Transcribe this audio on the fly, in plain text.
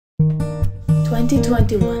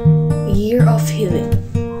2021, a year of healing,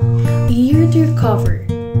 a year to recover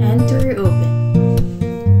and to reopen.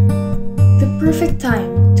 The perfect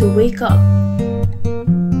time to wake up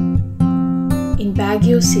in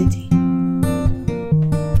Baguio City.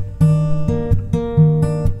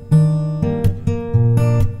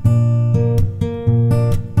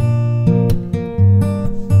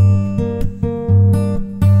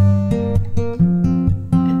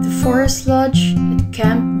 At the Forest Lodge at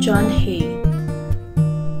Camp John Hay.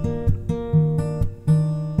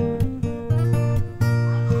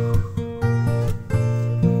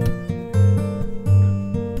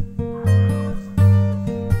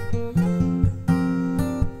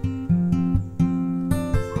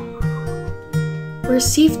 Where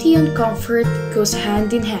safety and comfort goes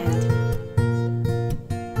hand in hand.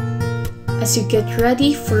 As you get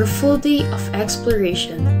ready for a full day of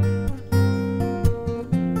exploration.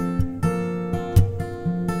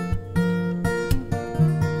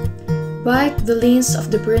 Bike the lanes of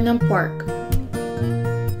the Burnham Park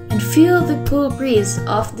and feel the cool breeze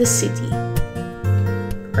of the city.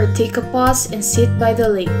 Or take a pause and sit by the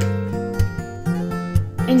lake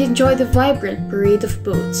and enjoy the vibrant parade of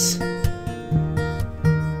boats.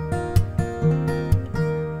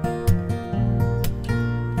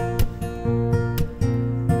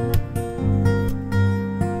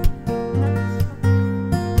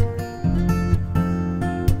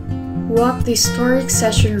 Walk the historic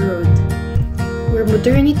Session Road, where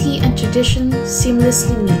modernity and tradition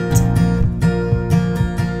seamlessly meet.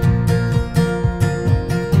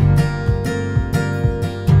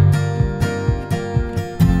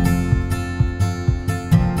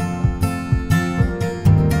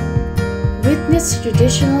 Witness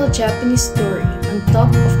traditional Japanese story on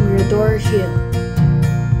top of Mirador Hill.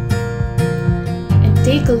 And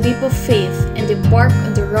take a leap of faith and embark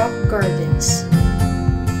on the rock gardens.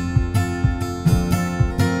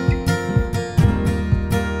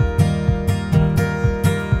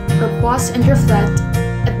 Pause and reflect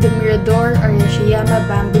at the Mirador Arashiyama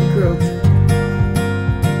Bamboo Grove.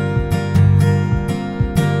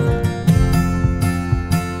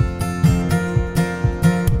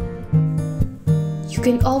 You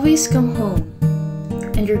can always come home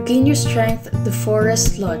and regain your strength at the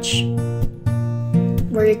Forest Lodge,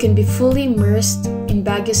 where you can be fully immersed in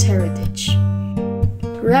Baguio's heritage.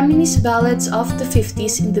 Reminisce ballads of the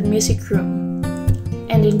 50s in the music room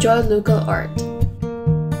and enjoy local art.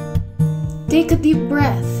 Take a deep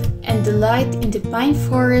breath and delight in the pine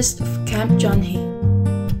forest of Camp John Hay.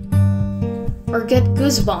 Or get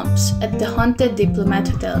goosebumps at the haunted Diplomat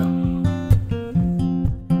Hotel.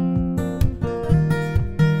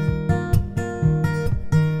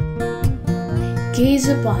 Gaze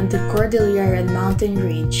upon the Cordilleran mountain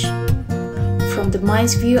range from the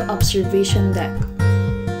Mind's View observation deck.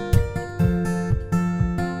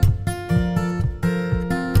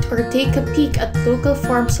 Or take a peek at local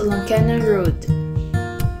farms along Cannon Road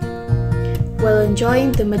while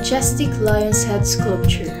enjoying the majestic lion's head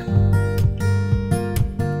sculpture.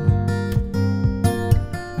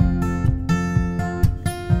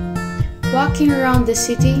 Walking around the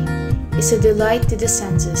city is a delight to the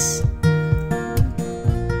senses.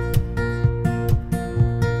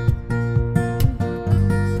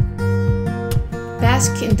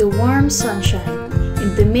 Bask in the warm sunshine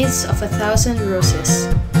in the midst of 1,000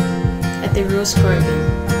 roses at the Rose Garden.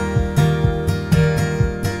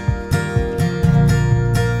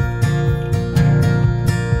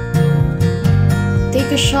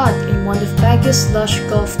 Take a shot in one of Baguio's lush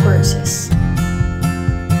golf courses.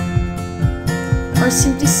 Or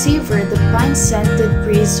simply savor the pine-scented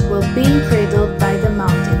breeze while being cradled by the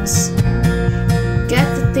mountains. Get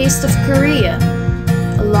the taste of Korea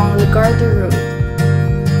along Lagarda Road.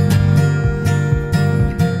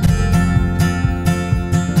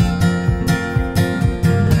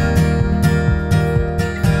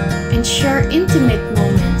 And share intimate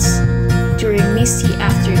moments during misty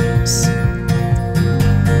afternoons.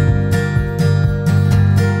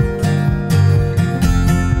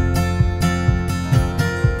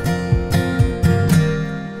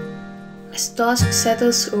 As dusk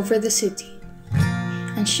settles over the city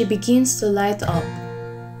and she begins to light up,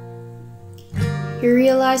 you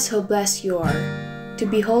realize how blessed you are to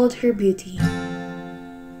behold her beauty.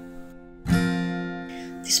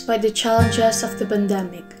 Despite the challenges of the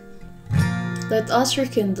pandemic, let us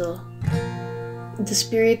rekindle the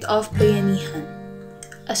spirit of bayanihan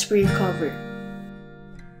as we recover.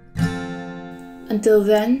 Until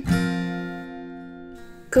then,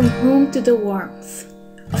 come home to the warmth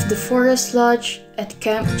of the Forest Lodge at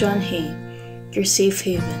Camp John Hay, your safe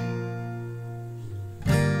haven.